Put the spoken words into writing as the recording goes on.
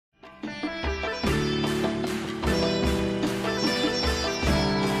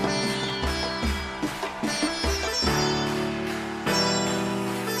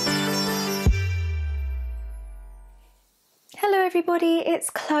everybody,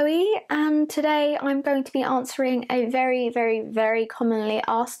 it's Chloe, and today I'm going to be answering a very commonly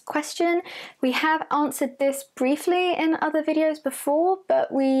asked question. We have answered this briefly in other videos before,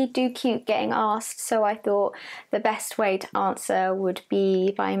 but we do keep getting asked, so I thought the best way to answer would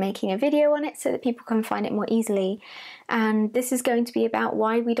be by making a video on it so that people can find it more easily. And this is going to be about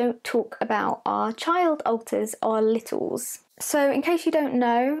why we don't talk about our child alters or littles. So in case you don't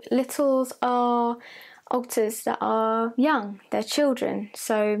know, littles are alters that are young, they're children,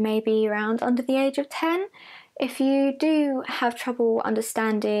 so maybe around under the age of 10. If you do have trouble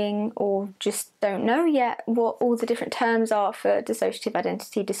understanding or just don't know yet what all the different terms are for dissociative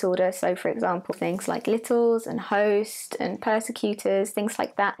identity disorder, so for example things like littles and host and persecutors, things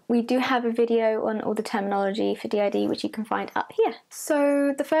like that, we do have a video on all the terminology for DID which you can find up here.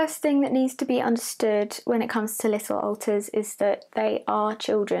 So the first thing that needs to be understood when it comes to little alters is that they are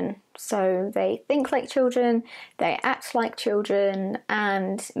children. So they think like children, they act like children,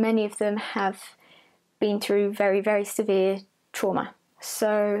 and many of them have been through very severe trauma.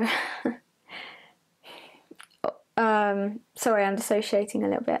 So, sorry, I'm dissociating a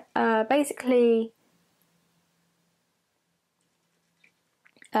little bit. Basically,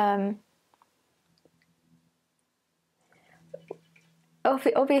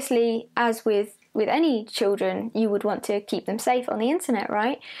 obviously, as with any children, you would want to keep them safe on the internet,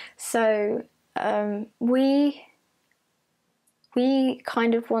 right? So we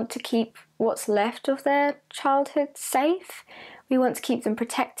kind of want to keep what's left of their childhood safe. We want to keep them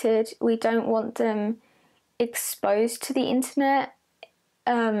protected. We don't want them exposed to the internet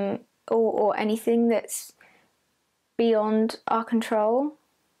or anything that's beyond our control.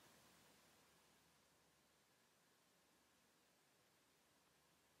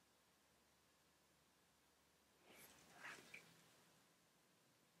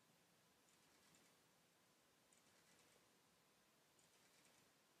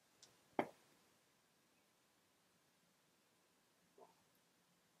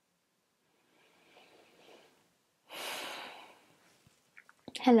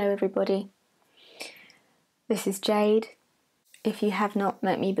 Hello everybody, this is Jade. If you have not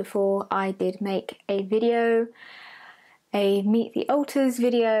met me before, I did make a video, a Meet the Alters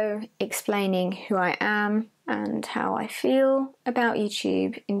video, explaining who I am and how I feel about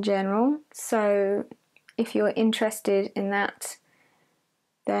YouTube in general. So if you're interested in that,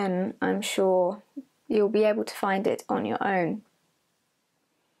 then I'm sure you'll be able to find it on your own.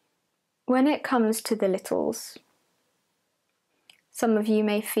 When it comes to the littles, some of you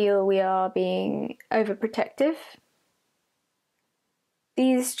may feel we are being overprotective.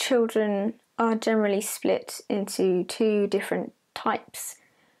 These children are generally split into two different types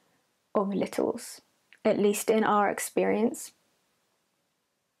of littles, at least in our experience.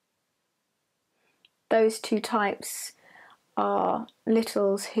 Those two types are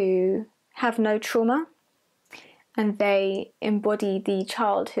littles who have no trauma and they embody the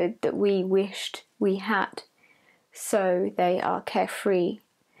childhood that we wished we had. So they are carefree,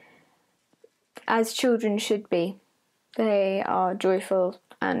 as children should be. They are joyful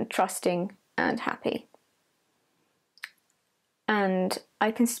and trusting and happy. And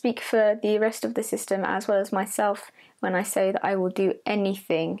I can speak for the rest of the system as well as myself when I say that I will do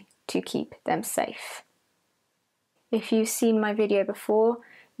anything to keep them safe. If you've seen my video before,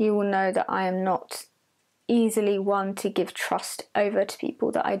 you will know that I am not easily one to give trust over to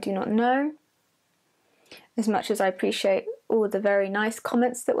people that I do not know. As much as I appreciate all the very nice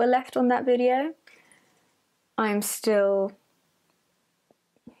comments that were left on that video, I'm still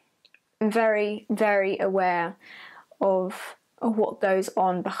very aware of what goes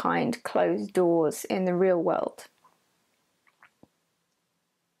on behind closed doors in the real world.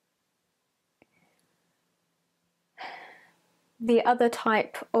 The other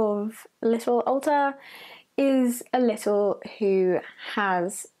type of little alter is a little who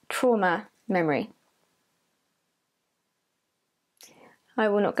has trauma memory. I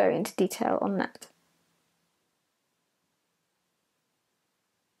will not go into detail on that.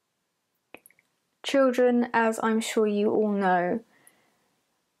 Children, as I'm sure you all know,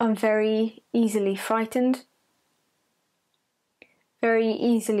 are very easily frightened, very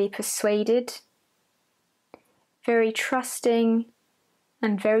easily persuaded, very trusting,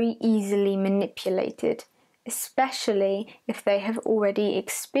 and very easily manipulated, especially if they have already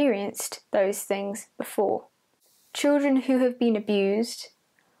experienced those things before. Children who have been abused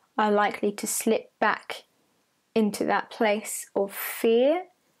are likely to slip back into that place of fear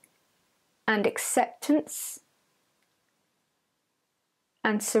and acceptance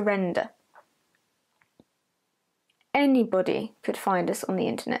and surrender. Anybody could find us on the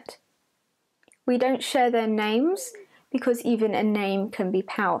internet. We don't share their names because even a name can be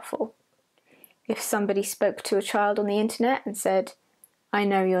powerful. If somebody spoke to a child on the internet and said, "I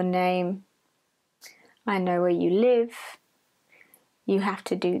know your name, I know where you live, you have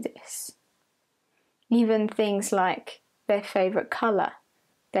to do this." Even things like their favourite colour,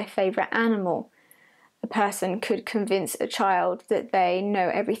 their favourite animal, a person could convince a child that they know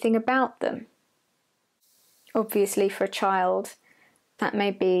everything about them. Obviously, for a child, that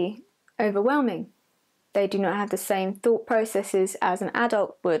may be overwhelming. They do not have the same thought processes as an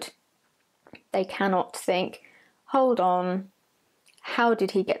adult would. They cannot think, hold on, how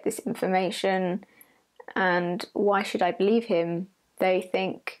did he get this information, and why should I believe him? They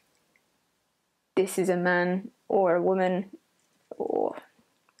think, this is a man or a woman, or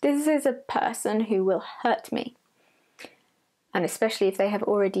this is a person who will hurt me. And especially if they have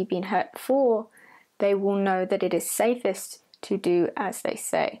already been hurt before, they will know that it is safest to do as they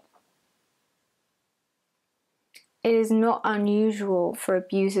say. It is not unusual for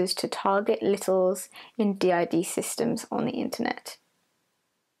abusers to target littles in DID systems on the internet.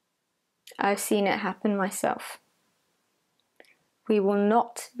 I've seen it happen myself. We will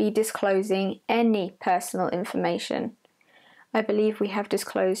not be disclosing any personal information. I believe we have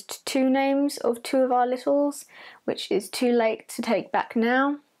disclosed 2 names of 2 of our littles, which is too late to take back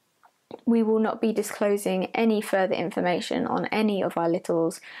now. We will not be disclosing any further information on any of our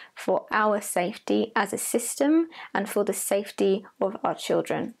littles for our safety as a system and for the safety of our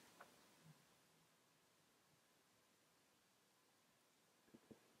children.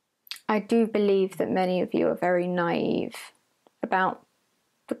 I do believe that many of you are very naive about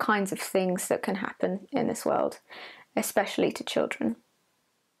the kinds of things that can happen in this world, especially to children.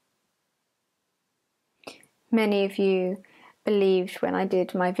 Many of you believed when I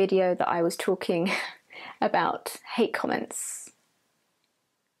did my video that I was talking about hate comments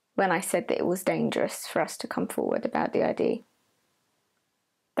when I said that it was dangerous for us to come forward about DID.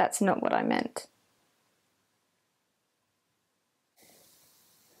 That's not what I meant.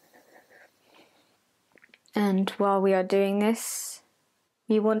 And while we are doing this,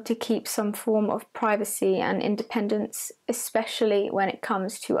 we want to keep some form of privacy and independence, especially when it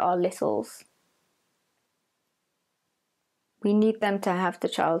comes to our littles. We need them to have the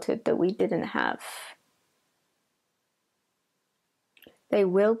childhood that we didn't have. They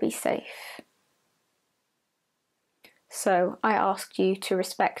will be safe. So I ask you to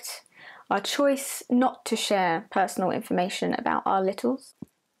respect our choice not to share personal information about our littles.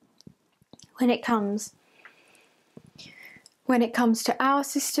 When it comes to our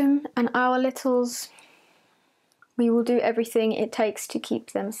system and our littles, we will do everything it takes to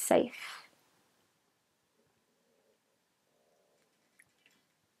keep them safe.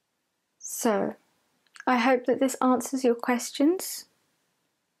 So, I hope that this answers your questions.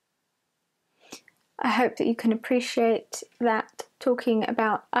 I hope that you can appreciate that talking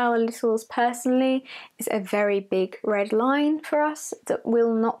about our littles personally is a very big red line for us that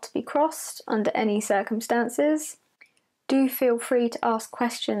will not be crossed under any circumstances. Do feel free to ask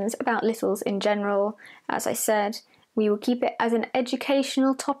questions about littles in general. As I said, we will keep it as an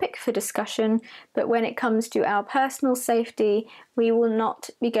educational topic for discussion, but when it comes to our personal safety, we will not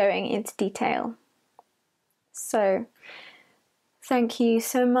be going into detail. So, thank you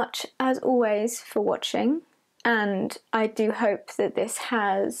so much, as always, for watching, and I do hope that this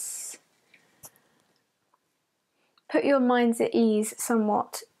has put your minds at ease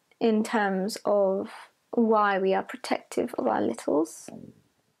somewhat in terms of why we are protective of our littles.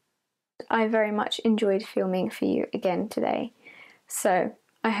 I very much enjoyed filming for you again today, so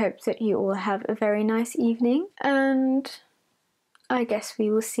I hope that you all have a very nice evening, and I guess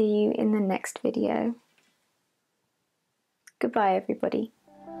we will see you in the next video. Goodbye, everybody.